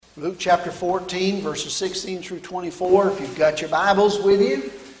Luke chapter 14, verses 16 through 24. If you've got your Bibles with you,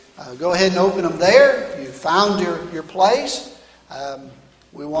 go ahead and open them there. If you've found your place,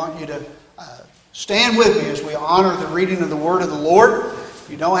 we want you to stand with me as we honor the reading of the Word of the Lord. If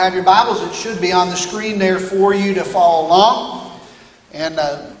you don't have your Bibles, it should be on the screen there for you to follow along. And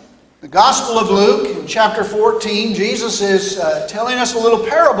the Gospel of Luke, in chapter 14, Jesus is telling us a little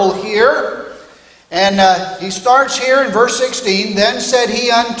parable here. And he starts here in verse 16. Then said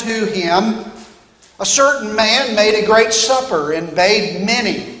he unto him, a certain man made a great supper and bade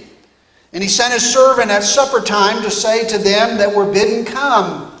many. And he sent his servant at supper time to say to them that were bidden,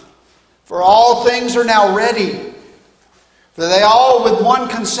 Come, for all things are now ready. For they all with one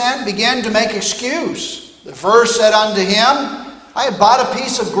consent began to make excuse. The first said unto him, I have bought a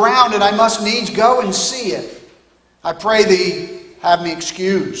piece of ground, and I must needs go and see it. I pray thee, have me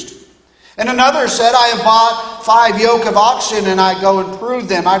excused. And another said, I have bought 5 yoke of oxen, and I go and prove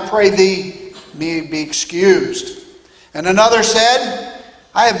them. I pray thee, me be excused. And another said,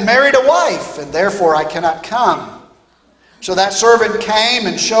 I have married a wife, and therefore I cannot come. So that servant came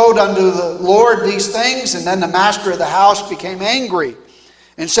and showed unto the Lord these things, and then the master of the house became angry,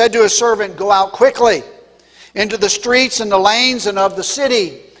 and said to his servant, Go out quickly into the streets and the lanes and of the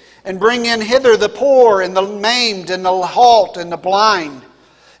city, and bring in hither the poor, and the maimed, and the halt, and the blind.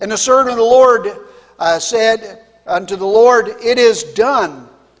 And the servant of the Lord said unto the Lord, It is done,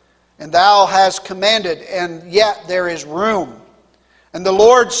 and thou hast commanded, and yet there is room. And the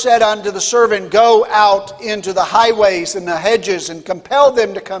Lord said unto the servant, Go out into the highways and the hedges, and compel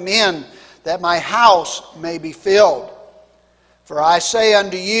them to come in, that my house may be filled. For I say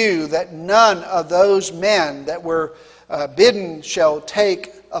unto you that none of those men that were bidden shall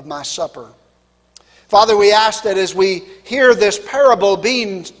take of my supper. Father, we ask that as we hear this parable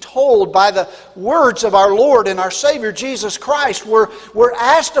being told by the words of our Lord and our Savior Jesus Christ, we're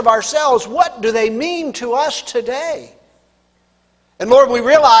asked of ourselves, what do they mean to us today? And Lord, we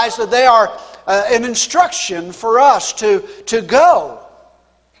realize that they are an instruction for us to go.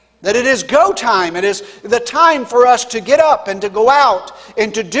 That it is go time. It is the time for us to get up and to go out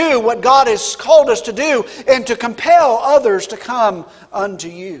and to do what God has called us to do and to compel others to come unto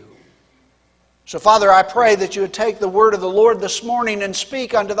you. So, Father, I pray that you would take the word of the Lord this morning and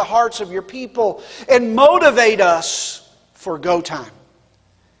speak unto the hearts of your people and motivate us for go time.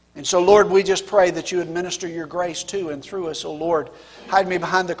 And so, Lord, we just pray that you would minister your grace to and through us, O Lord. Hide me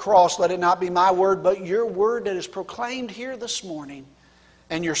behind the cross. Let it not be my word, but your word that is proclaimed here this morning.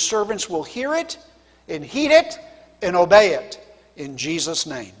 And your servants will hear it and heed it and obey it. In Jesus'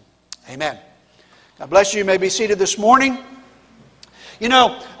 name, amen. God bless you. You may be seated this morning. You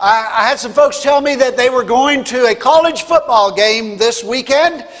know, I had some folks tell me that they were going to a college football game this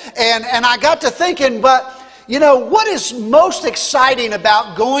weekend, and I got to thinking, but, you know, what is most exciting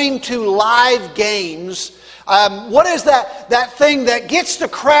about going to live games? What is that thing that gets the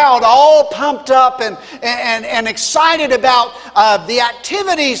crowd all pumped up and excited about the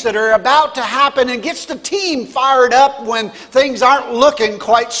activities that are about to happen and gets the team fired up when things aren't looking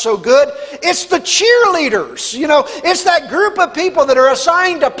quite so good? It's the cheerleaders. You know, it's that group of people that are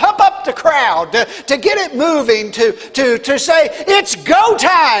assigned to pump up the crowd, to get it moving, to say, it's go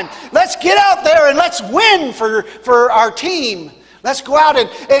time. Let's get out there and let's win for our team. Let's go out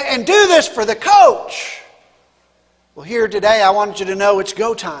and do this for the coach. Well, here today, I want you to know it's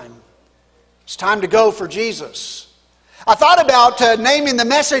go time. It's time to go for Jesus. I thought about naming the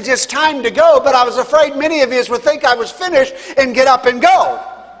message, It's Time to Go, but I was afraid many of you would think I was finished and get up and go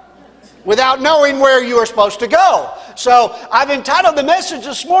without knowing where you were supposed to go. So I've entitled the message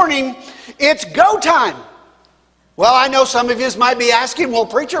this morning, It's Go Time. Well, I know some of you might be asking, well,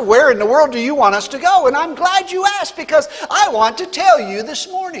 preacher, where in the world do you want us to go? And I'm glad you asked, because I want to tell you this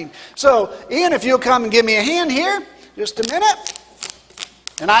morning. So, Ian, if you'll come and give me a hand here. Just a minute.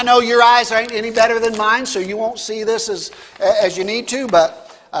 And I know your eyes ain't any better than mine, so you won't see this as you need to,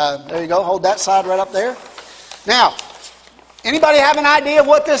 but there you go. Hold that side right up there. Now, anybody have an idea of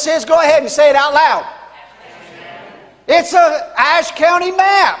what this is? Go ahead and say it out loud. It's a Ashe County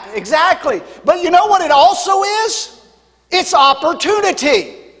map. Exactly. But you know what it also is? It's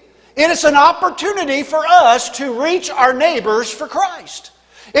opportunity. It is an opportunity for us to reach our neighbors for Christ.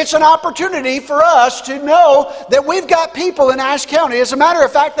 It's an opportunity for us to know that we've got people in Ashe County. As a matter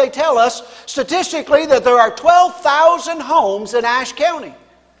of fact, they tell us statistically that there are 12,000 homes in Ashe County.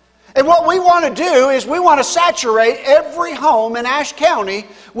 And what we want to do is we want to saturate every home in Ashe County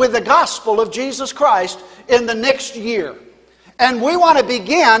with the gospel of Jesus Christ in the next year. And we want to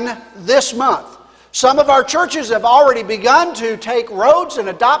begin this month. Some of our churches have already begun to take roads and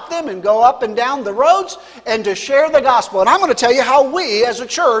adopt them and go up and down the roads and to share the gospel. And I'm going to tell you how we as a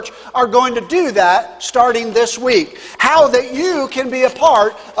church are going to do that starting this week. How that you can be a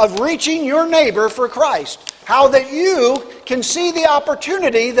part of reaching your neighbor for Christ. How that you can see the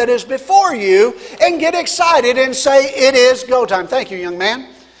opportunity that is before you and get excited and say, it is go time. Thank you, young man.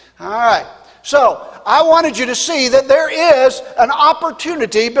 All right. So I wanted you to see that there is an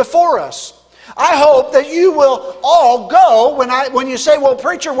opportunity before us. I hope that you will all go when you say, well,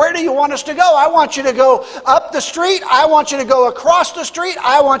 preacher, where do you want us to go? I want you to go up the street. I want you to go across the street.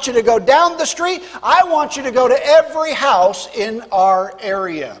 I want you to go down the street. I want you to go to every house in our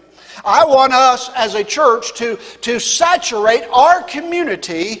area. I want us as a church to saturate our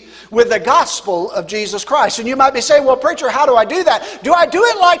community with the gospel of Jesus Christ. And you might be saying, well, preacher, how do I do that? Do I do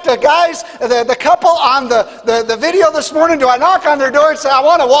it like the guys, the couple on the video this morning? Do I knock on their door and say, I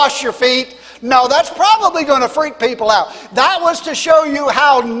want to wash your feet? No, that's probably going to freak people out. That was to show you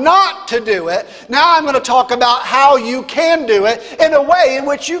how not to do it. Now I'm going to talk about how you can do it in a way in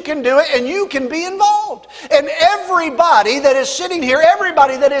which you can do it and you can be involved. And everybody that is sitting here,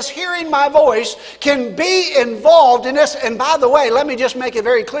 everybody that is hearing my voice can be involved in this. And by the way, let me just make it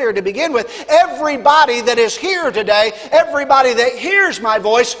very clear to begin with. Everybody that is here today, everybody that hears my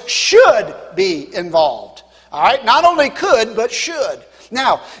voice should be involved. All right? Not only could, but should.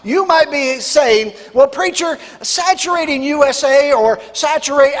 Now, you might be saying, well, preacher, saturating USA or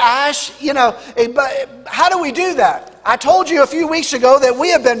saturate Ash, how do we do that? I told you a few weeks ago that we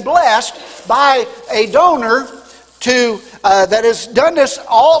have been blessed by a donor that has done this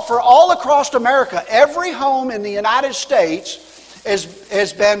for all across America. Every home in the United States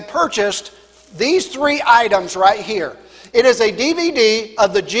has been purchased these 3 items right here. It is a DVD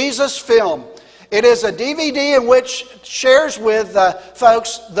of the Jesus film. It is a DVD in which shares with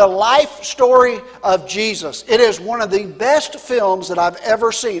folks the life story of Jesus. It is one of the best films that I've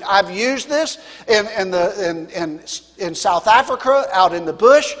ever seen. I've used this in South Africa, out in the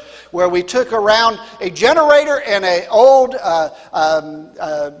bush, where we took around a generator and an old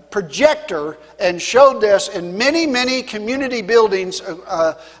projector and showed this in many, many community buildings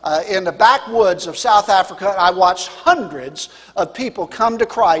in the backwoods of South Africa. I watched hundreds of people come to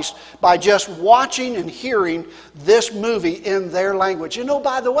Christ by just watching and hearing this movie in their language.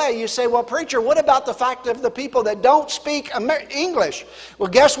 By the way, you say, well, preacher, what about the fact of the people that don't speak English? Well,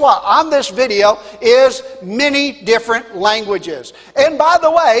 guess what? On this video is many different languages. And by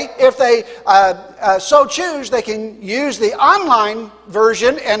the way, if they so choose, they can use the online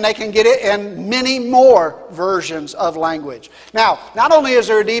version and they can get it in many more versions of language. Now, not only is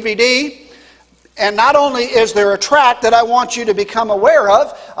there a DVD, and not only is there a track that I want you to become aware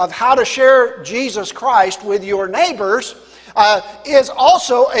of how to share Jesus Christ with your neighbors, is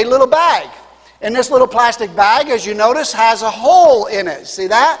also a little bag. And this little plastic bag, as you notice, has a hole in it. See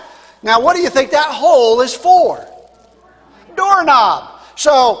that? Now, what do you think that hole is for? Doorknob.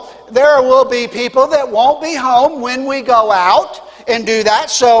 So there will be people that won't be home when we go out and do that.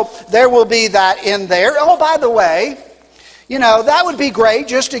 So there will be that in there. Oh, by the way, that would be great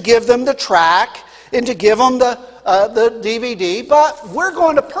just to give them the track and to give them the DVD. But we're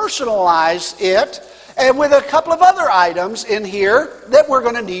going to personalize it and with a couple of other items in here that we're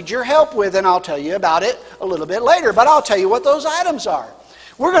going to need your help with. And I'll tell you about it a little bit later. But I'll tell you what those items are.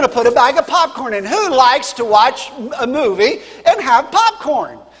 We're going to put a bag of popcorn in. Who likes to watch a movie and have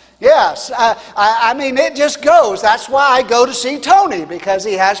popcorn? Yes, I mean, it just goes. That's why I go to see Tony, because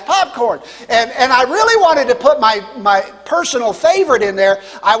he has popcorn. And I really wanted to put my personal favorite in there.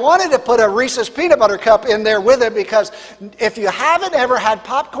 I wanted to put a Reese's Peanut Butter Cup in there with it, because if you haven't ever had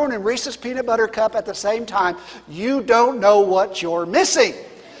popcorn and Reese's Peanut Butter Cup at the same time, you don't know what you're missing.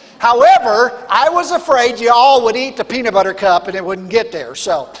 However, I was afraid you all would eat the peanut butter cup and it wouldn't get there,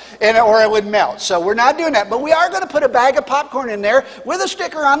 or it would melt. So we're not doing that. But we are going to put a bag of popcorn in there with a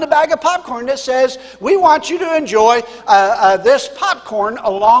sticker on the bag of popcorn that says, we want you to enjoy this popcorn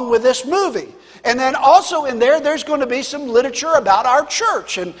along with this movie. And then also in there, there's going to be some literature about our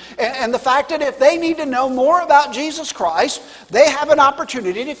church and the fact that if they need to know more about Jesus Christ, they have an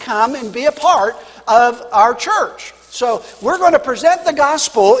opportunity to come and be a part of our church. So we're going to present the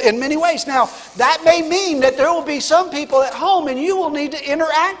gospel in many ways. Now, that may mean that there will be some people at home and you will need to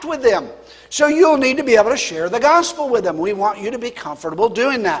interact with them. So you'll need to be able to share the gospel with them. We want you to be comfortable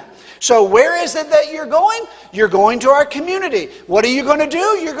doing that. So where is it that you're going? You're going to our community. What are you going to do?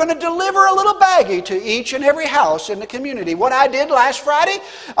 You're going to deliver a little baggie to each and every house in the community. What I did last Friday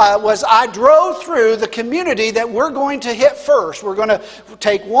was I drove through the community that we're going to hit first. We're going to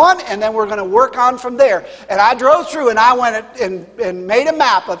take one and then we're going to work on from there. And I drove through and I went and made a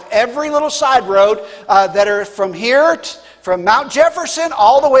map of every little side road that are from here from Mount Jefferson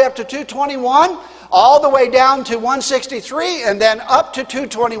all the way up to 221, all the way down to 163, and then up to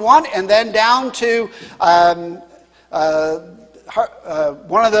 221, and then down to one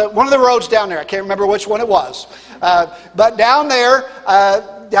of the roads down there. I can't remember which one it was, but down there,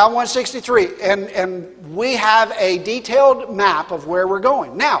 down 163, and we have a detailed map of where we're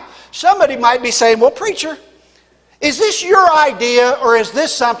going. Now, somebody might be saying, "Well, preacher, is this your idea or is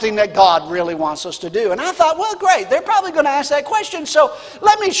this something that God really wants us to do?" And I thought, well, great, they're probably going to ask that question. So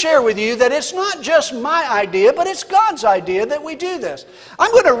let me share with you that it's not just my idea, but it's God's idea that we do this.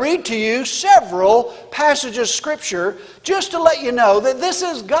 I'm going to read to you several passages of Scripture just to let you know that this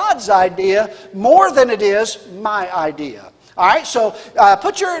is God's idea more than it is my idea. All right, so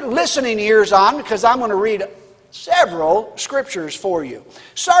put your listening ears on because I'm going to read several scriptures for you.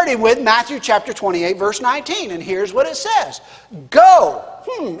 Starting with Matthew chapter 28, verse 19. And here's what it says. Go.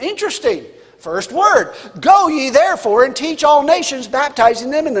 Interesting. First word. Go ye therefore and teach all nations, baptizing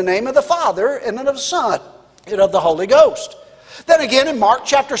them in the name of the Father and of the Son and of the Holy Ghost. Then again in Mark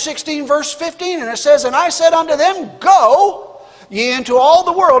chapter 16, verse 15. And it says, And I said unto them, Go ye into all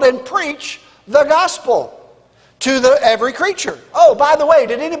the world and preach the gospel to every creature. Oh, by the way,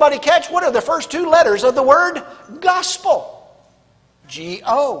 did anybody catch what are the first two letters of the word gospel?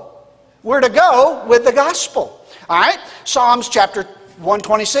 G-O. We're to go with the gospel. All right? Psalms chapter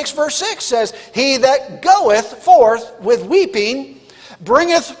 126 verse 6 says, He that goeth forth with weeping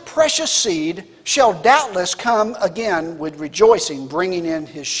bringeth precious seed shall doubtless come again with rejoicing, bringing in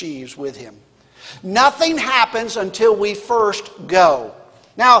his sheaves with him. Nothing happens until we first go.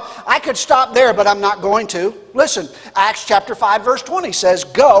 Now, I could stop there, but I'm not going to. Listen, Acts chapter 5, verse 20 says,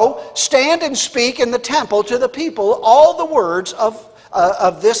 Go, stand and speak in the temple to the people all the words of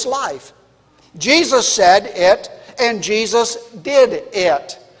this life. Jesus said it, and Jesus did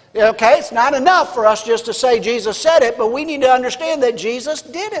it. Okay, it's not enough for us just to say Jesus said it, but we need to understand that Jesus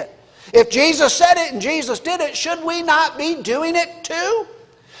did it. If Jesus said it and Jesus did it, should we not be doing it too?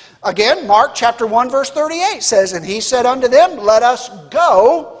 Again, Mark chapter 1 verse 38 says, And he said unto them, Let us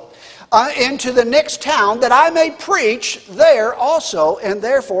go into the next town, that I may preach there also, and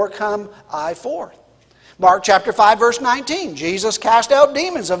therefore come I forth. Mark chapter 5 verse 19, Jesus cast out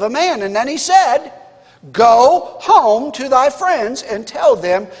demons of a man, and then he said, Go home to thy friends and tell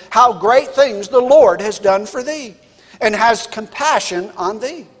them how great things the Lord has done for thee, and has compassion on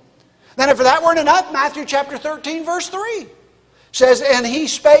thee. Then if that weren't enough, Matthew chapter 13 verse 3. Says, And he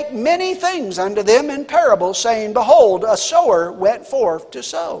spake many things unto them in parables, saying, Behold, a sower went forth to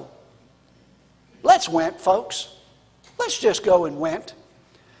sow. Let's went, folks. Let's just go and went.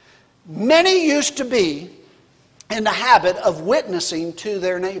 Many used to be in the habit of witnessing to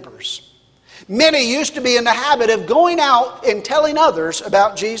their neighbors. Many used to be in the habit of going out and telling others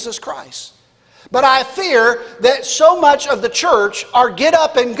about Jesus Christ. But I fear that so much of the church, our get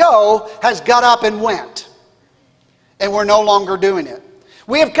up and go, has got up and went. And we're no longer doing it.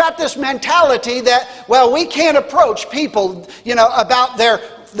 We have got this mentality that, well, we can't approach people, about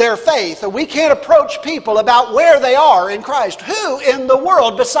their faith. Or we can't approach people about where they are in Christ. Who in the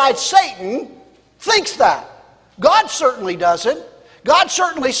world besides Satan thinks that? God certainly doesn't. God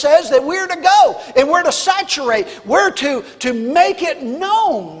certainly says that we're to go and we're to saturate. We're to make it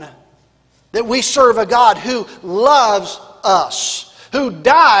known that we serve a God who loves us, who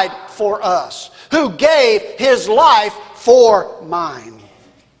died for us, who gave his life for mine.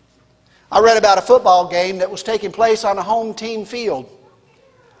 I read about a football game that was taking place on a home team field.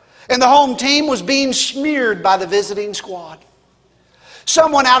 And the home team was being smeared by the visiting squad.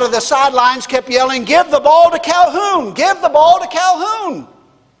 Someone out of the sidelines kept yelling, Give the ball to Calhoun! Give the ball to Calhoun!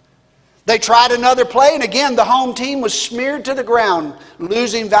 They tried another play, and again the home team was smeared to the ground,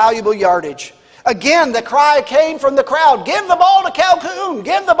 losing valuable yardage. Again, the cry came from the crowd, Give the ball to Calhoun!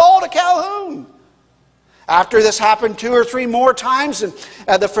 Give the ball to Calhoun! After this happened 2 or 3 more times, and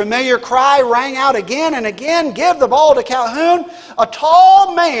the familiar cry rang out again and again, Give the ball to Calhoun. A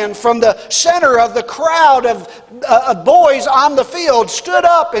tall man from the center of the crowd of boys on the field stood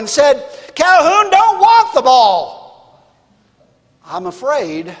up and said, Calhoun don't want the ball. I'm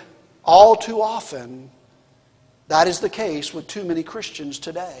afraid all too often that is the case with too many Christians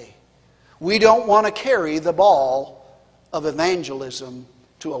today. We don't want to carry the ball of evangelism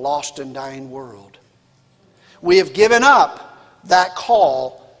to a lost and dying world. We have given up that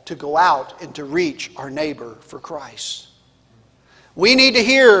call to go out and to reach our neighbor for Christ. We need to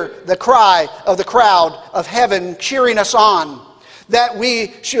hear the cry of the crowd of heaven cheering us on, that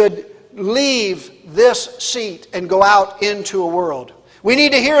we should leave this seat and go out into a world. We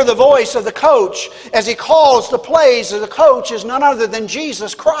need to hear the voice of the coach as he calls the plays of the coach is none other than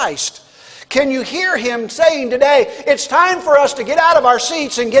Jesus Christ. Can you hear him saying today, it's time for us to get out of our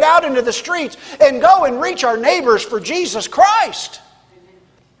seats and get out into the streets and go and reach our neighbors for Jesus Christ?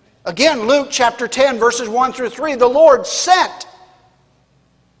 Again, Luke chapter 10, verses 1 through 3, the Lord sent.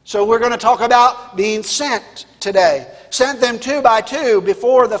 So we're going to talk about being sent today. Sent them 2 by 2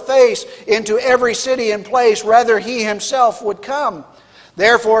 before the face into every city and place, rather he himself would come.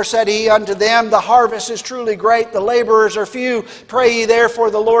 Therefore said he unto them, the harvest is truly great, the laborers are few. Pray ye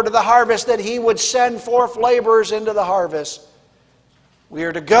therefore the Lord of the harvest that he would send forth laborers into the harvest. We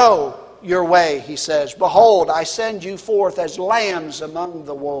are to go your way, he says. Behold, I send you forth as lambs among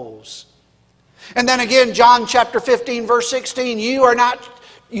the wolves. And then again, John chapter 15, verse 16, you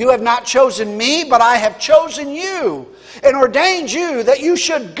have not chosen me, but I have chosen you and ordained you that you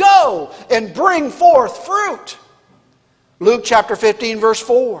should go and bring forth fruit. Luke chapter 15, verse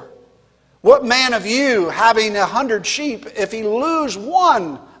 4. What man of you, having 100 sheep, if he lose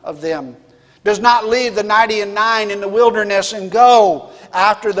one of them, does not leave the 99 in the wilderness and go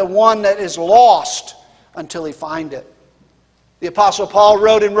after the one that is lost until he find it? The Apostle Paul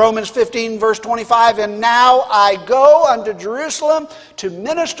wrote in Romans 15, verse 25, and now I go unto Jerusalem to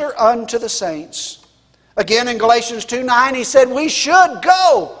minister unto the saints. Again in Galatians 2:9, he said we should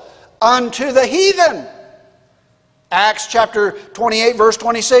go unto the heathen. Acts chapter 28, verse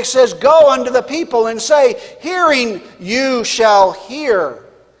 26 says, go unto the people and say, hearing you shall hear.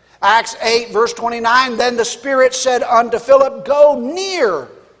 Acts 8, verse 29, then the Spirit said unto Philip, go near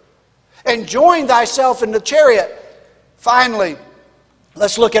and join thyself in the chariot. Finally,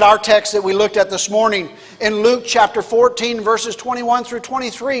 let's look at our text that we looked at this morning in Luke chapter 14, verses 21 through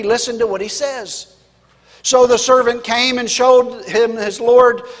 23. Listen to what he says. So the servant came and showed him his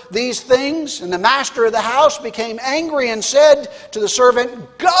Lord these things, and the master of the house became angry and said to the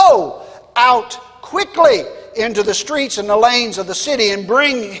servant, go out quickly into the streets and the lanes of the city and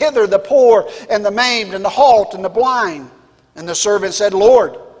bring hither the poor and the maimed and the halt and the blind. And the servant said,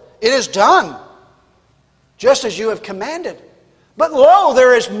 Lord, it is done, just as you have commanded. But lo,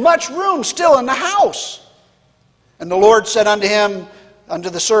 there is much room still in the house. And the Lord said unto him, unto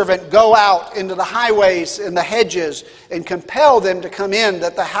the servant, go out into the highways and the hedges and compel them to come in,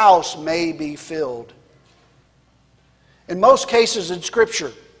 that the house may be filled. In most cases in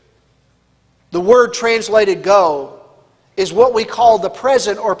Scripture, the word translated go is what we call the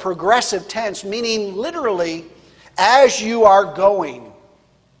present or progressive tense, meaning literally, as you are going.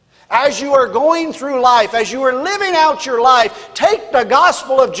 As you are going through life, as you are living out your life, take the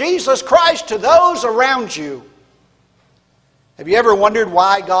gospel of Jesus Christ to those around you. Have you ever wondered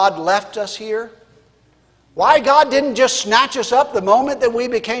why God left us here? Why God didn't just snatch us up the moment that we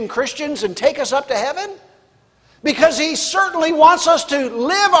became Christians and take us up to heaven? Because He certainly wants us to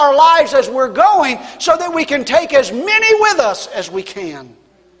live our lives as we're going so that we can take as many with us as we can.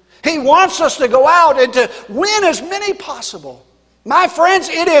 He wants us to go out and to win as many possible. My friends,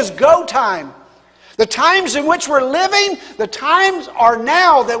 it is go time. The times in which we're living, the times are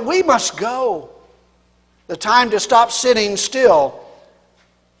now that we must go. The time to stop sitting still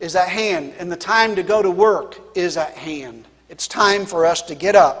is at hand, and the time to go to work is at hand. It's time for us to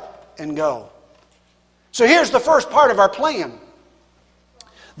get up and go. So here's the first part of our plan.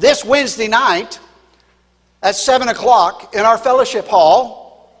 This Wednesday night at 7 o'clock in our fellowship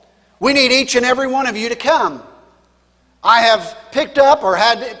hall, we need each and every one of you to come. I have picked up or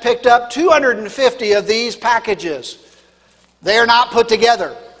had picked up 250 of these packages. They are not put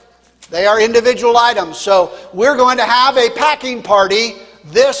together. They are individual items. So we're going to have a packing party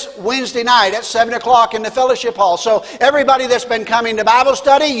this Wednesday night at 7 o'clock in the fellowship hall. So everybody that's been coming to Bible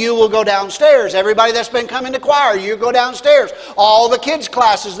study, you will go downstairs. Everybody that's been coming to choir, you go downstairs. All the kids'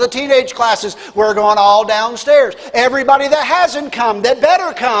 classes, the teenage classes, we're going all downstairs. Everybody that hasn't come, that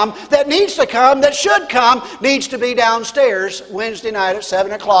better come, that needs to come, that should come, needs to be downstairs Wednesday night at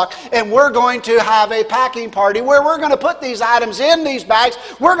 7 o'clock. And we're going to have a packing party where we're going to put these items in these bags.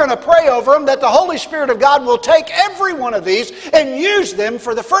 We're going to pray over them that the Holy Spirit of God will take every one of these and use them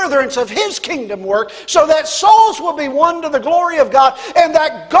for the furtherance of His kingdom work, so that souls will be won to the glory of God, and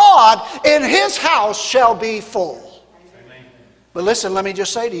that God in His house shall be full. Amen. But listen, let me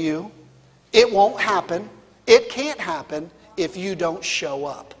just say to you, it won't happen. It can't happen if you don't show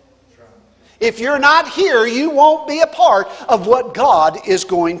up. If you're not here, you won't be a part of what God is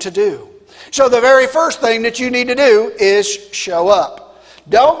going to do. So the very first thing that you need to do is show up.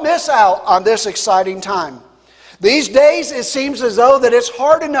 Don't miss out on this exciting time. These days, it seems as though that it's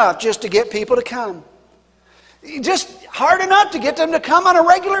hard enough just to get people to come. Just hard enough to get them to come on a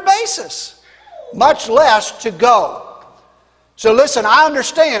regular basis, much less to go. So listen, I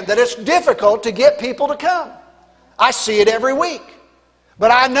understand that it's difficult to get people to come. I see it every week.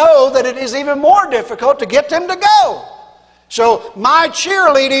 But I know that it is even more difficult to get them to go. So my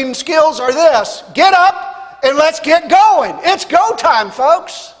cheerleading skills are this: get up and let's get going. It's go time,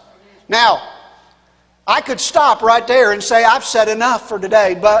 folks. Now, I could stop right there and say I've said enough for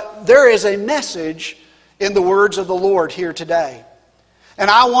today, but there is a message in the words of the Lord here today. And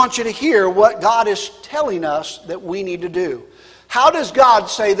I want you to hear what God is telling us that we need to do. How does God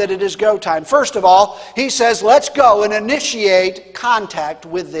say that it is go time? First of all, He says, let's go and initiate contact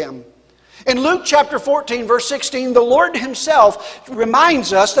with them. In Luke chapter 14, verse 16, the Lord Himself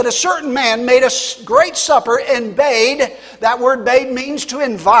reminds us that a certain man made a great supper and bade, that word bade means to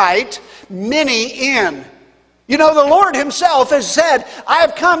invite, many in. You know, the Lord Himself has said, I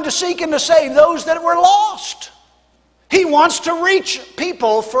have come to seek and to save those that were lost. He wants to reach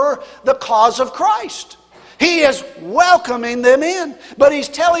people for the cause of Christ. He is welcoming them in. But He's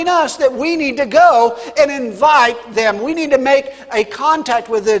telling us that we need to go and invite them. We need to make a contact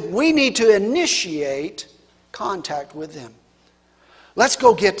with them. We need to initiate contact with them. Let's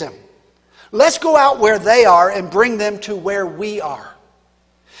go get them. Let's go out where they are and bring them to where we are.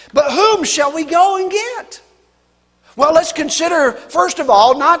 But whom shall we go and get? Well, let's consider, first of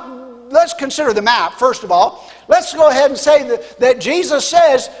all, let's consider the map, first of all. Let's go ahead and say that Jesus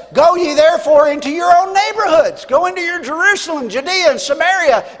says, go ye therefore into your own neighborhoods. Go into your Jerusalem, Judea, and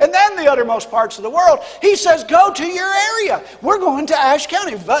Samaria, and then the uttermost parts of the world. He says, go to your area. We're going to Ashe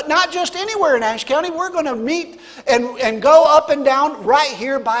County, but not just anywhere in Ashe County. We're going to meet and go up and down right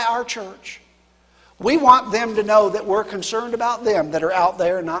here by our church. We want them to know that we're concerned about them that are out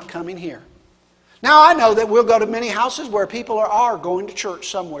there and not coming here. Now, I know that we'll go to many houses where people are going to church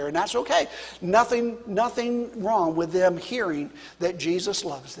somewhere, and that's okay. Nothing wrong with them hearing that Jesus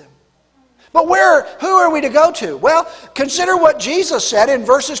loves them. But who are we to go to? Well, consider what Jesus said in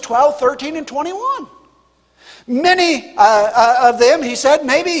verses 12, 13, and 21. Many of them, He said,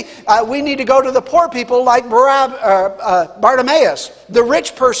 maybe we need to go to the poor people like Bartimaeus, the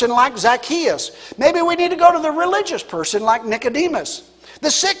rich person like Zacchaeus. Maybe we need to go to the religious person like Nicodemus. The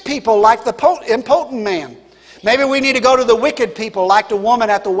sick people like the impotent man. Maybe we need to go to the wicked people like the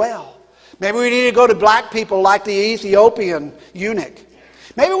woman at the well. Maybe we need to go to black people like the Ethiopian eunuch.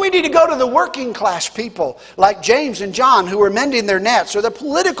 Maybe we need to go to the working class people like James and John who were mending their nets, or the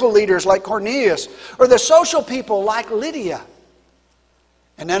political leaders like Cornelius, or the social people like Lydia.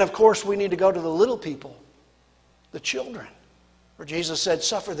 And then, of course, we need to go to the little people, the children, where Jesus said,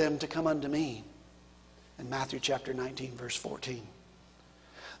 suffer them to come unto me, in Matthew chapter 19, verse 14.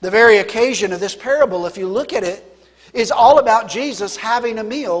 The very occasion of this parable, if you look at it, is all about Jesus having a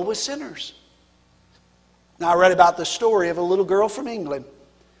meal with sinners. Now, I read about the story of a little girl from England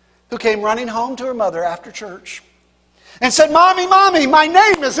who came running home to her mother after church and said, Mommy, Mommy, my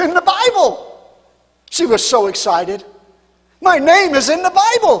name is in the Bible. She was so excited. My name is in the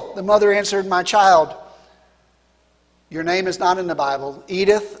Bible. The mother answered, my child, your name is not in the Bible.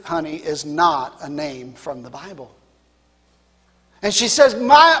 Edith, honey, is not a name from the Bible. And she says,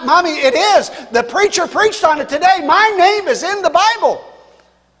 Mommy, it is. The preacher preached on it today. My name is in the Bible.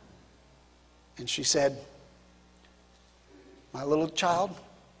 And she said, my little child,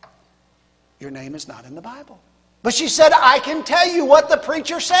 your name is not in the Bible. But she said, I can tell you what the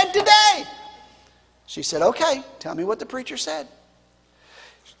preacher said today. She said, okay, tell me what the preacher said.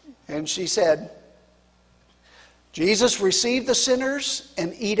 And she said, Jesus received the sinners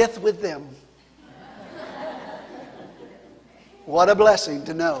and eateth with them. What a blessing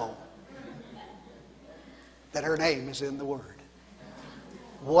to know that her name is in the Word.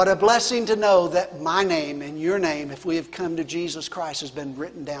 What a blessing to know that my name and your name, if we have come to Jesus Christ, has been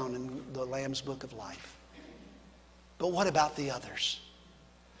written down in the Lamb's Book of Life. But what about the others?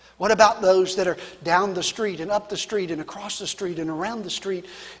 What about those that are down the street and up the street and across the street and around the street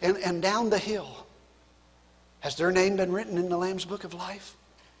and down the hill? Has their name been written in the Lamb's Book of Life?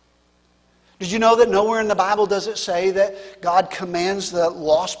 Did you know that nowhere in the Bible does it say that God commands the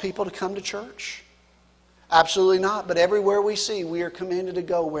lost people to come to church? Absolutely not. But everywhere we see, we are commanded to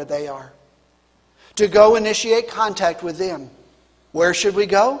go where they are. To go initiate contact with them. Where should we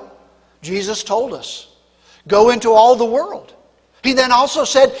go? Jesus told us. Go into all the world. He then also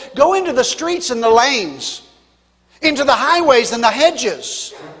said, go into the streets and the lanes. Into the highways and the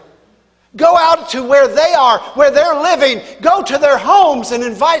hedges. Go out to where they are, where they're living. Go to their homes and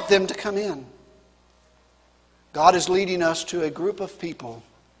invite them to come in. God is leading us to a group of people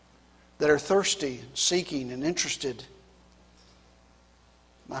that are thirsty, seeking, and interested.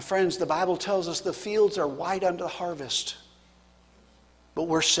 My friends, the Bible tells us the fields are white unto the harvest, but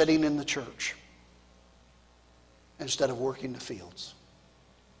we're sitting in the church instead of working the fields.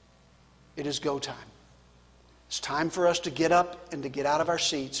 It is go time. It's time for us to get up and to get out of our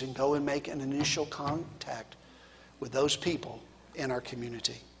seats and go and make an initial contact with those people in our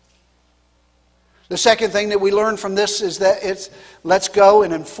community. The second thing that we learn from this is that let's go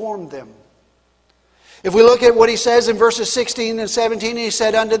and inform them. If we look at what he says in verses 16 and 17, he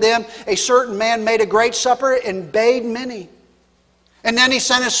said unto them, a certain man made a great supper and bade many. And then he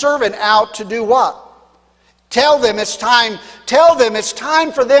sent his servant out to do what? Tell them it's time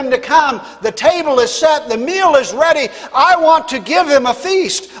for them to come. The table is set. The meal is ready. I want to give them a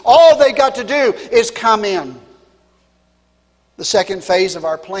feast. All they got to do is come in. The second phase of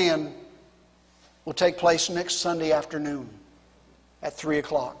our plan will take place next Sunday afternoon at 3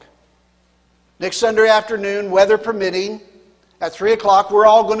 o'clock. Next Sunday afternoon, weather permitting, at 3 o'clock, we're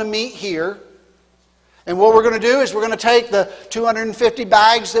all going to meet here. And what we're going to do is we're going to take the 250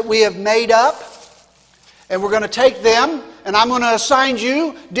 bags that we have made up, and we're going to take them, and I'm going to assign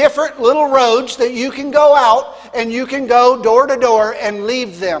you different little roads that you can go out, and you can go door to door and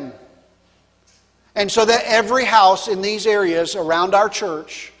leave them. And so that every house in these areas around our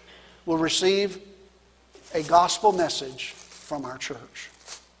church will receive a gospel message from our church.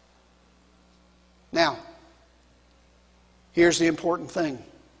 Now, here's the important thing.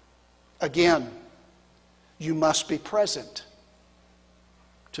 Again, you must be present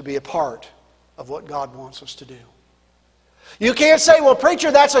to be a part of what God wants us to do. You can't say, well,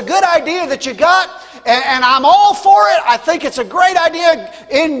 preacher, that's a good idea that you got, and I'm all for it. I think it's a great idea.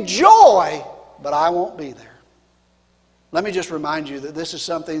 Enjoy, but I won't be there. Let me just remind you that this is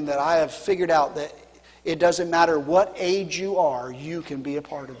something that I have figured out, that it doesn't matter what age you are, you can be a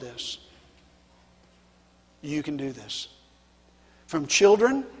part of this. You can do this. From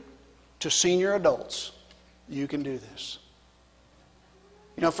children to senior adults, you can do this.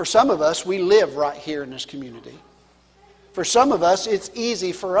 You know, for some of us, we live right here in this community. For some of us, it's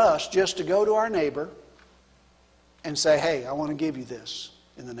easy for us just to go to our neighbor and say, hey, I want to give you this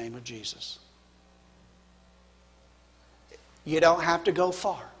in the name of Jesus. You don't have to go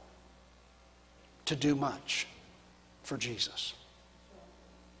far to do much for Jesus.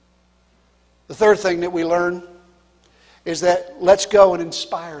 The third thing that we learn is that let's go and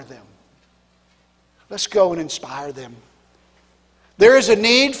inspire them. Let's go and inspire them. There is a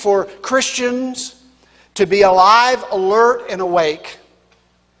need for Christians to be alive, alert, and awake.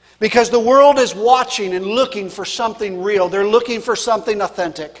 Because the world is watching and looking for something real. They're looking for something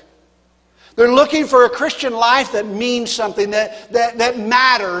authentic. They're looking for a Christian life that means something, that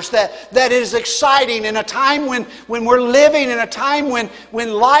matters, that is exciting in a time when we're living in a time when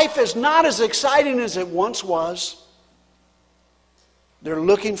life is not as exciting as it once was. They're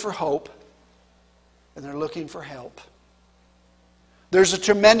looking for hope, and they're looking for help. There's a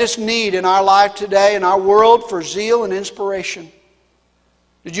tremendous need in our life today, in our world, for zeal and inspiration.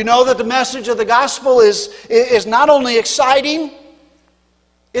 Did you know that the message of the gospel is not only exciting,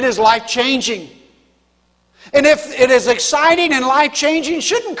 it is life-changing. And if it is exciting and life-changing,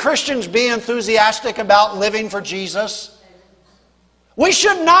 shouldn't Christians be enthusiastic about living for Jesus? We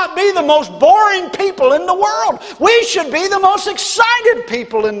should not be the most boring people in the world. We should be the most excited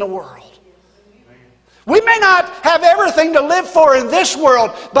people in the world. We may not have everything to live for in this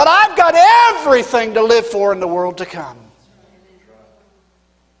world, but I've got everything to live for in the world to come.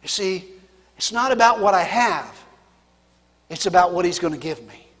 You see, it's not about what I have. It's about what He's going to give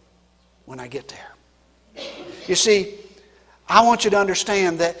me when I get there. You see, I want you to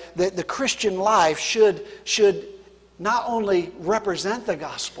understand that the Christian life should not only represent the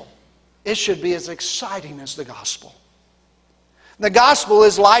gospel, it should be as exciting as the gospel. The gospel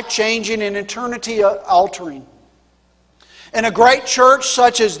is life-changing and eternity-altering. And a great church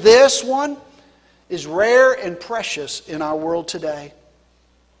such as this one is rare and precious in our world today.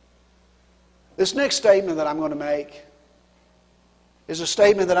 This next statement that I'm going to make is a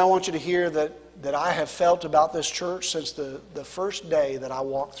statement that I want you to hear that I have felt about this church since the first day that I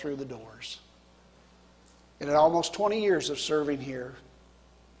walked through the doors. And in almost 20 years of serving here,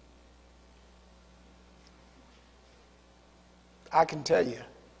 I can tell you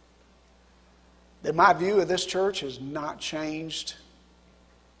that my view of this church has not changed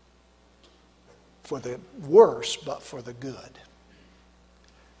for the worse, but for the good.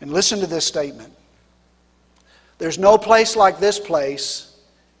 And listen to this statement. There's no place like this place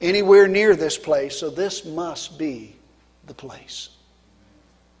anywhere near this place, so this must be the place.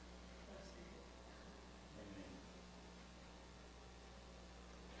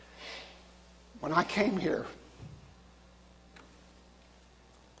 When I came here,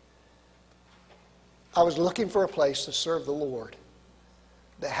 I was looking for a place to serve the Lord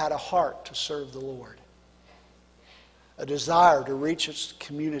that had a heart to serve the Lord, a desire to reach its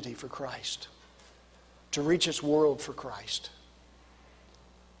community for Christ, to reach its world for Christ.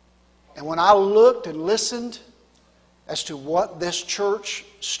 And when I looked and listened as to what this church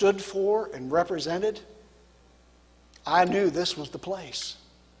stood for and represented, I knew this was the place.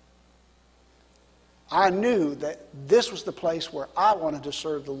 I knew that this was the place where I wanted to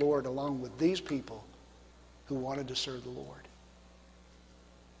serve the Lord along with these people who wanted to serve the Lord.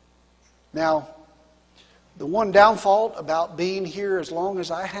 Now, the one downfall about being here as long as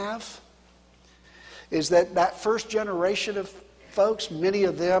I have is that first generation of folks, many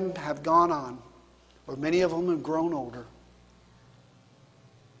of them have gone on, or many of them have grown older.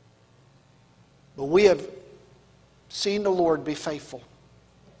 But we have seen the Lord be faithful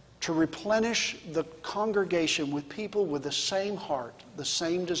to replenish the congregation with people with the same heart, the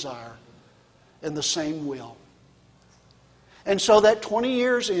same desire, and the same will. And so that 20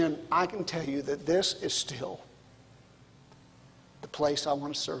 years in, I can tell you that this is still the place I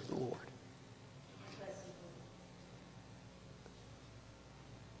want to serve the Lord.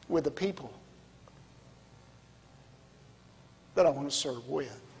 With the people that I want to serve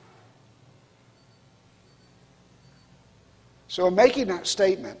with. So in making that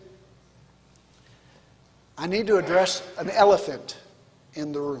statement, I need to address an elephant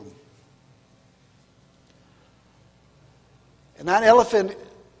in the room. And that elephant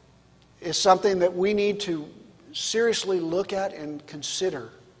is something that we need to seriously look at and consider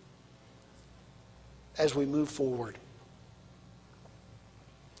as we move forward.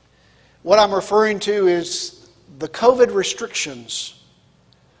 What I'm referring to is the COVID restrictions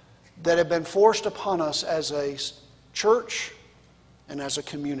that have been forced upon us as a church and as a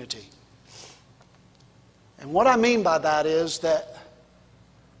community. And what I mean by that is that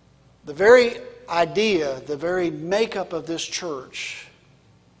the very idea, the very makeup of this church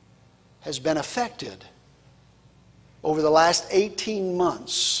has been affected over the last 18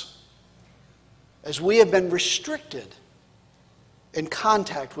 months as we have been restricted in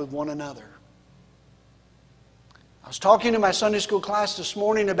contact with one another. I was talking to my Sunday school class this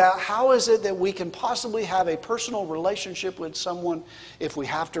morning about how is it that we can possibly have a personal relationship with someone if we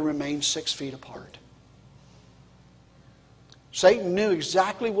have to remain 6 feet apart. Satan knew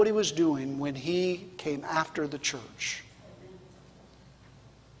exactly what he was doing when he came after the church.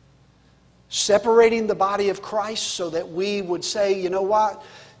 Separating the body of Christ so that we would say, you know what,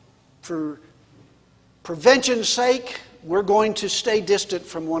 for prevention's sake, we're going to stay distant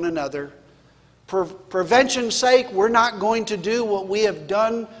from one another. For prevention's sake, we're not going to do what we have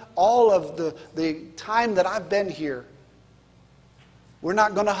done all of the time that I've been here. We're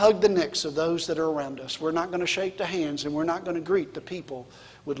not going to hug the necks of those that are around us. We're not going to shake the hands, and we're not going to greet the people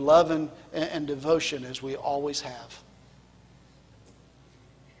with love and devotion as we always have.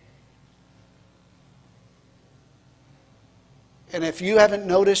 And if you haven't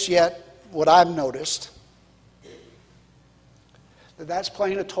noticed yet what I've noticed, that's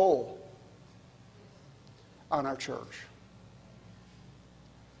playing a toll on our church.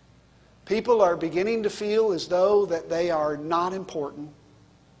 People are beginning to feel as though that they are not important,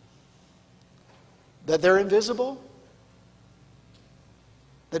 that they're invisible,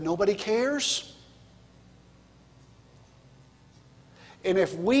 that nobody cares. And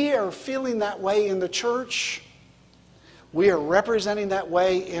if we are feeling that way in the church, we are representing that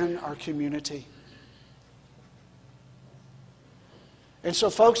way in our community. And so,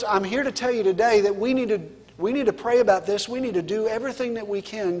 folks, I'm here to tell you today that we need to pray about this. We need to do everything that we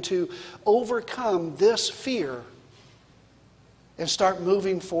can to overcome this fear and start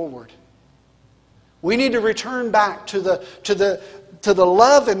moving forward. We need to return back to the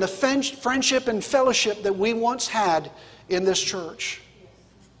love and the friendship and fellowship that we once had in this church.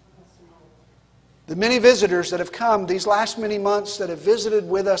 The many visitors that have come these last many months that have visited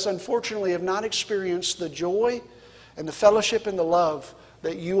with us, unfortunately, have not experienced the joy and the fellowship and the love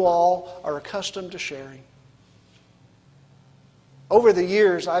that you all are accustomed to sharing. Over the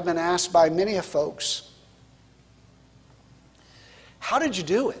years, I've been asked by many of folks, how did you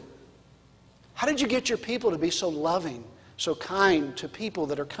do it? How did you get your people to be so loving, so kind to people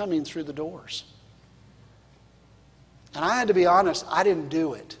that are coming through the doors? And I had to be honest, I didn't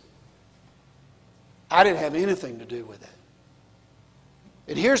do it. I didn't have anything to do with it.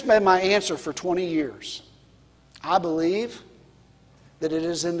 And here's been my answer for 20 years. I believe that it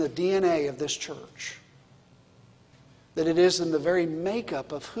is in the DNA of this church, that it is in the very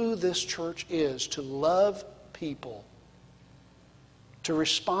makeup of who this church is, to love people, to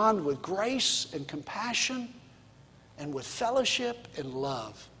respond with grace and compassion and with fellowship and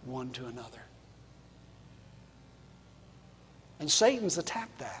love one to another. And Satan's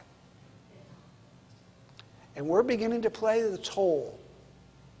attacked that. And we're beginning to play the toll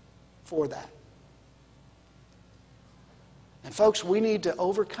for that. And folks, we need to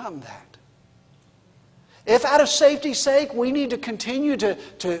overcome that. If out of safety's sake we need to continue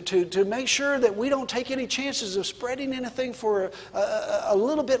to make sure that we don't take any chances of spreading anything for a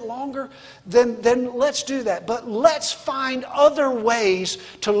little bit longer, then let's do that. But let's find other ways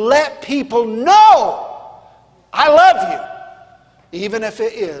to let people know, I love you, even if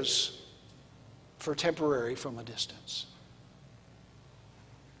it is for temporary from a distance.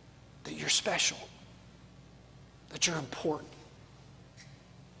 That you're special. That you're important.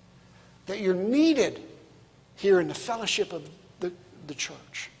 That you're needed here in the fellowship of the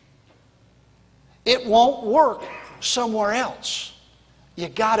church. It won't work somewhere else. You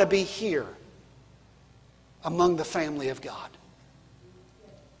got to be here among the family of God.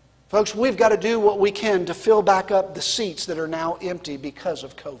 Folks, we've got to do what we can to fill back up the seats that are now empty because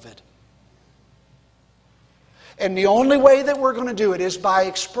of COVID. And the only way that we're going to do it is by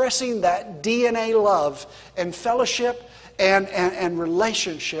expressing that DNA love and fellowship and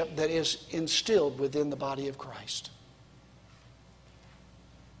relationship that is instilled within the body of Christ.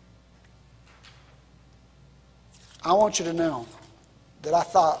 I want you to know that I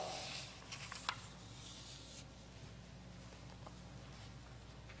thought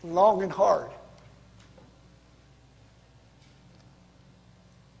long and hard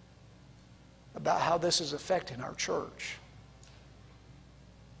about how this is affecting our church.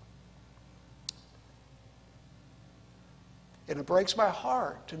 And it breaks my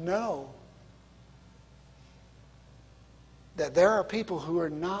heart to know that there are people who are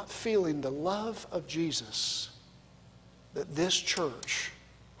not feeling the love of Jesus that this church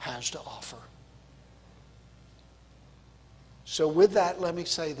has to offer. So with that, let me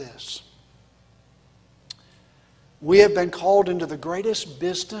say this. We have been called into the greatest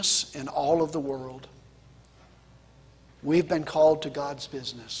business in all of the world. We've been called to God's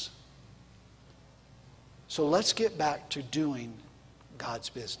business. So let's get back to doing God's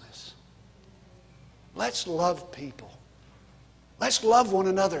business. Let's love people. Let's love one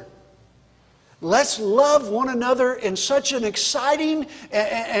another. Let's love one another in such an exciting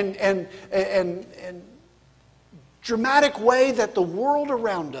and dramatic way that the world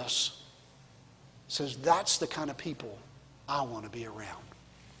around us says, that's the kind of people I want to be around.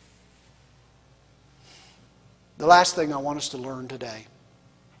 The last thing I want us to learn today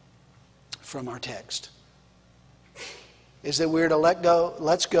from our text is that we're to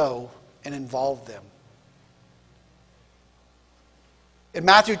let's go and involve them. In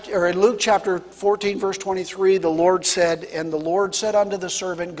Luke chapter 14, verse 23, the Lord said, "And the Lord said unto the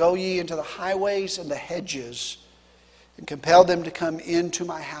servant, Go ye into the highways and the hedges, and compel them to come into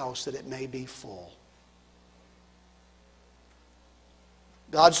my house, that it may be full."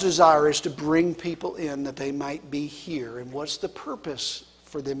 God's desire is to bring people in that they might be here. And what's the purpose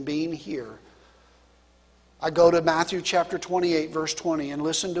for them being here? I go to Matthew chapter 28, verse 20, and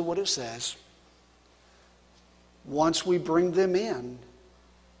listen to what it says. Once we bring them in,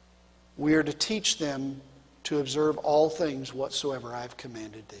 we are to teach them to observe all things whatsoever I have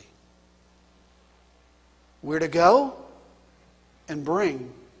commanded thee. We're to go and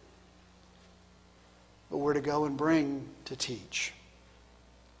bring, but we're to go and bring to teach.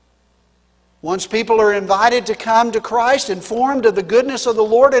 Once people are invited to come to Christ, informed of the goodness of the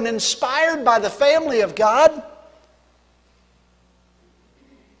Lord and inspired by the family of God,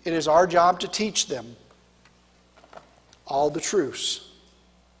 it is our job to teach them all the truths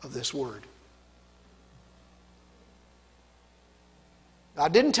of this word.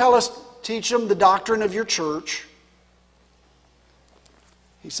 God didn't tell us to teach them the doctrine of your church.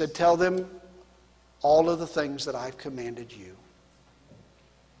 He said, tell them all of the things that I've commanded you.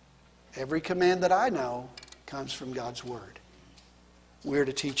 Every command that I know comes from God's word. We're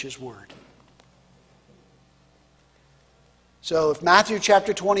to teach his word. So if Matthew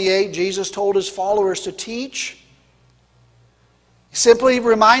chapter 28, Jesus told his followers to teach, he simply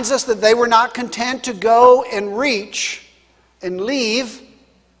reminds us that they were not content to go and reach and leave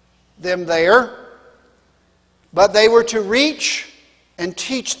them there, but they were to reach and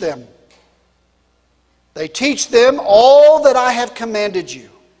teach them. They teach them all that I have commanded you.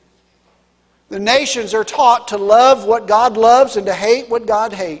 The nations are taught to love what God loves and to hate what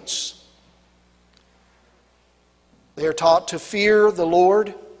God hates. They are taught to fear the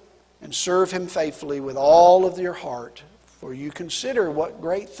Lord and serve Him faithfully with all of your heart, for you consider what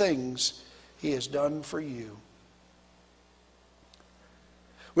great things He has done for you.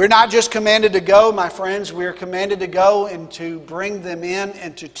 We're not just commanded to go, my friends. We are commanded to go and to bring them in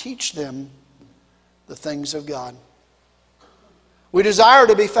and to teach them the things of God. We desire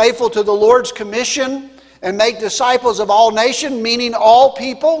to be faithful to the Lord's commission and make disciples of all nations, meaning all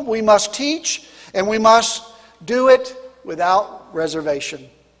people. We must teach, and we must do it without reservation.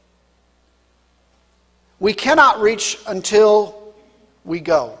 We cannot reach until we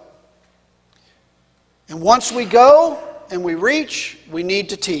go. And once we go and we reach, we need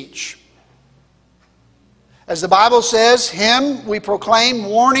to teach. As the Bible says, Him we proclaim,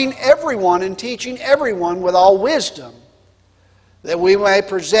 warning everyone and teaching everyone with all wisdom, that we may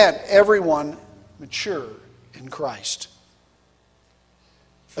present everyone mature in Christ.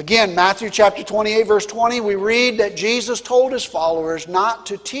 Again, Matthew chapter 28, verse 20, we read that Jesus told His followers not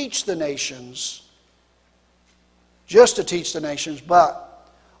to teach the nations, just to teach the nations, but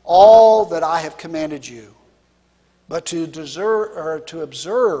all that I have commanded you, but to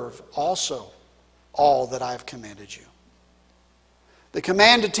observe also all that I have commanded you. The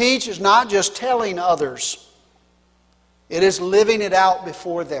command to teach is not just telling others. It is living it out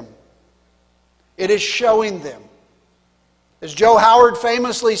before them. It is showing them. As Joe Howard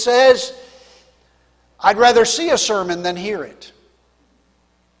famously says, I'd rather see a sermon than hear it.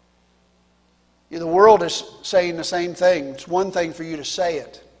 The world is saying the same thing. It's one thing for you to say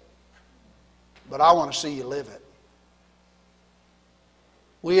it, but I want to see you live it.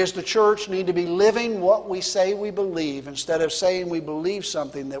 We as the church need to be living what we say we believe instead of saying we believe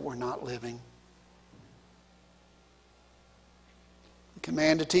something that we're not living. The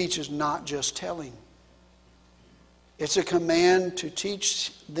command to teach is not just telling. It's a command to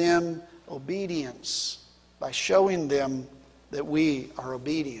teach them obedience by showing them that we are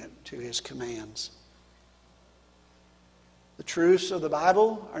obedient to His commands. The truths of the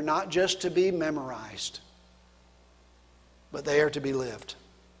Bible are not just to be memorized, but they are to be lived.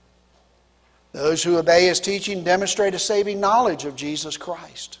 Those who obey His teaching demonstrate a saving knowledge of Jesus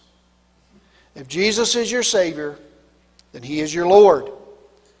Christ. If Jesus is your Savior, then He is your Lord.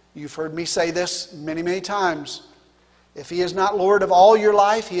 You've heard me say this many, many times. If He is not Lord of all your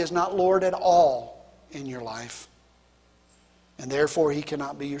life, He is not Lord at all in your life. And therefore, He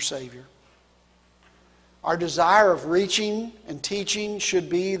cannot be your Savior. Our desire of reaching and teaching should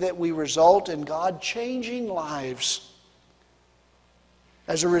be that we result in God changing lives.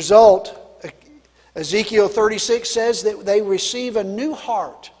 As a result, Ezekiel 36 says that they receive a new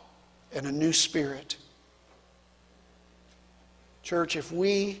heart and a new spirit. Church, if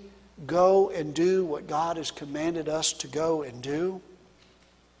we go and do what God has commanded us to go and do,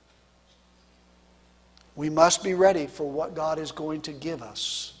 we must be ready for what God is going to give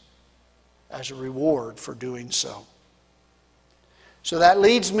us as a reward for doing so. So that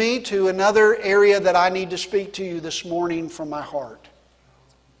leads me to another area that I need to speak to you this morning from my heart.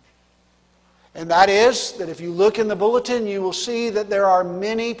 And that is that if you look in the bulletin, you will see that there are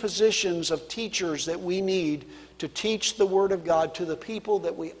many positions of teachers that we need to teach the Word of God to the people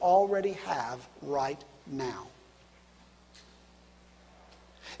that we already have right now.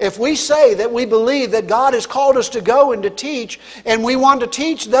 If we say that we believe that God has called us to go and to teach, and we want to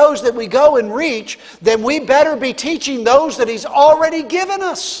teach those that we go and reach, then we better be teaching those that He's already given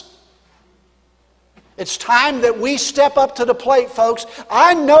us. It's time that we step up to the plate, folks.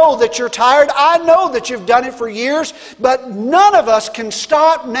 I know that you're tired. I know that you've done it for years, but none of us can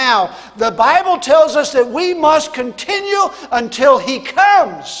stop now. The Bible tells us that we must continue until He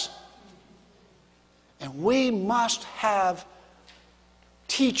comes. And we must have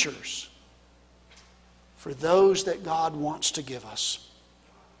teachers for those that God wants to give us.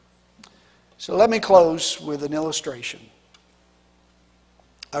 So let me close with an illustration.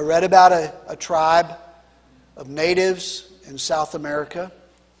 I read about a tribe of natives in South America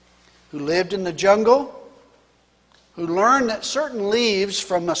who lived in the jungle, who learned that certain leaves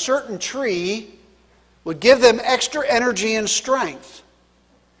from a certain tree would give them extra energy and strength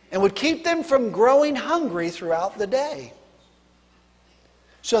and would keep them from growing hungry throughout the day.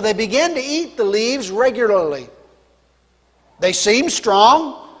 So they began to eat the leaves regularly. They seemed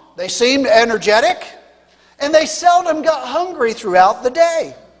strong, they seemed energetic, and they seldom got hungry throughout the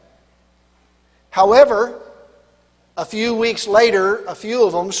day. However, a few weeks later, a few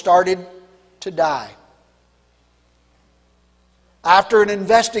of them started to die. After an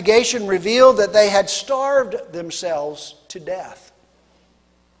investigation revealed that they had starved themselves to death.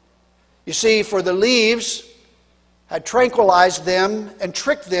 You see, for the leaves had tranquilized them and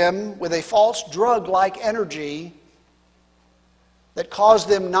tricked them with a false drug-like energy that caused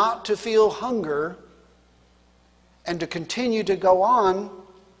them not to feel hunger and to continue to go on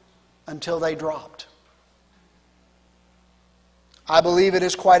until they dropped. I believe it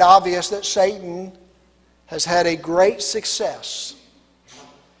is quite obvious that Satan has had a great success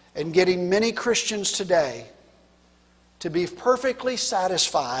in getting many Christians today to be perfectly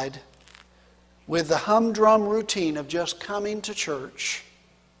satisfied with the humdrum routine of just coming to church,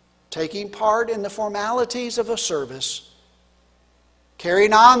 taking part in the formalities of a service,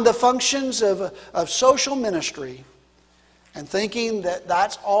 carrying on the functions of social ministry, and thinking that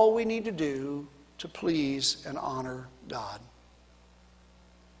that's all we need to do to please and honor God.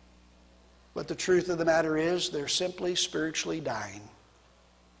 But the truth of the matter is, they're simply spiritually dying,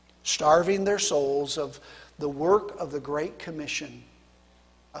 starving their souls of the work of the Great Commission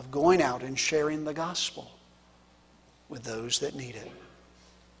of going out and sharing the gospel with those that need it.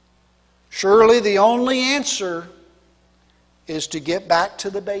 Surely the only answer is to get back to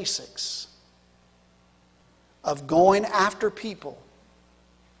the basics of going after people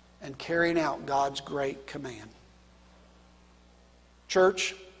and carrying out God's great command.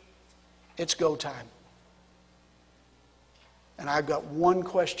 Church, it's go time. And I've got one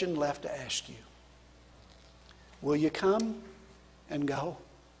question left to ask you. Will you come and go?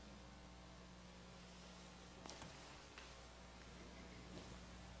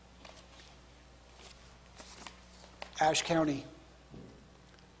 Ashe County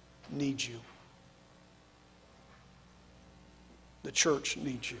needs you. The church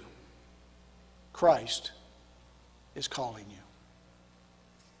needs you. Christ is calling you.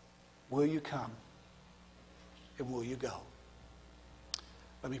 Will you come and will you go?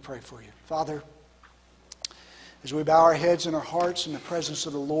 Let me pray for you. Father, as we bow our heads and our hearts in the presence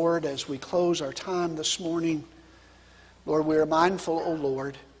of the Lord, as we close our time this morning, Lord, we are mindful, O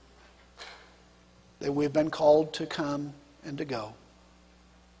Lord, that we've been called to come and to go.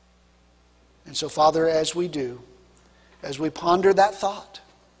 And so, Father, as we do, as we ponder that thought,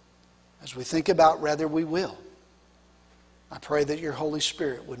 as we think about whether we will, I pray that your Holy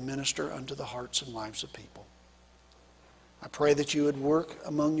Spirit would minister unto the hearts and lives of people. I pray that you would work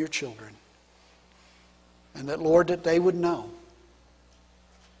among your children. And that, Lord, that they would know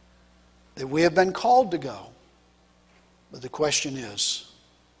that we have been called to go. But the question is,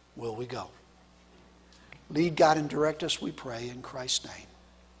 will we go? Lead, God, and direct us, we pray, in Christ's name.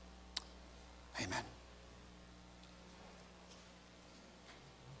 Amen.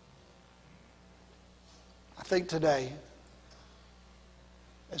 I think today,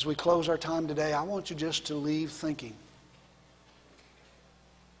 as we close our time today, I want you just to leave thinking.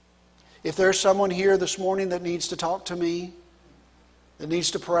 If there's someone here this morning that needs to talk to me, that needs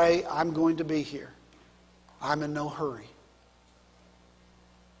to pray, I'm going to be here. I'm in no hurry.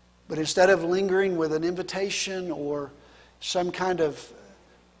 But instead of lingering with an invitation or some kind of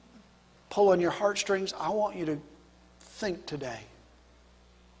pull on your heartstrings, I want you to think today.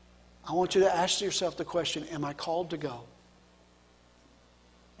 I want you to ask yourself the question, am I called to go?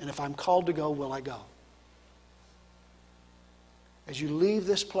 And if I'm called to go, will I go? As you leave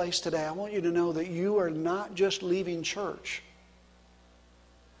this place today, I want you to know that you are not just leaving church.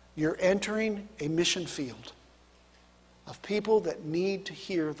 You're entering a mission field of people that need to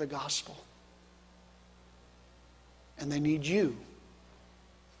hear the gospel. And they need you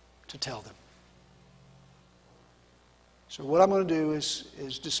to tell them. So what I'm going to do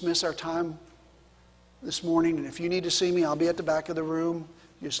is dismiss our time this morning. And if you need to see me, I'll be at the back of the room.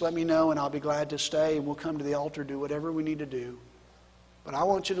 Just let me know and I'll be glad to stay. And we'll come to the altar, do whatever we need to do. But I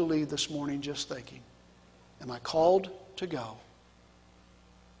want you to leave this morning just thinking, am I called to go?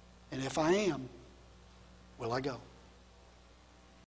 And if I am, will I go?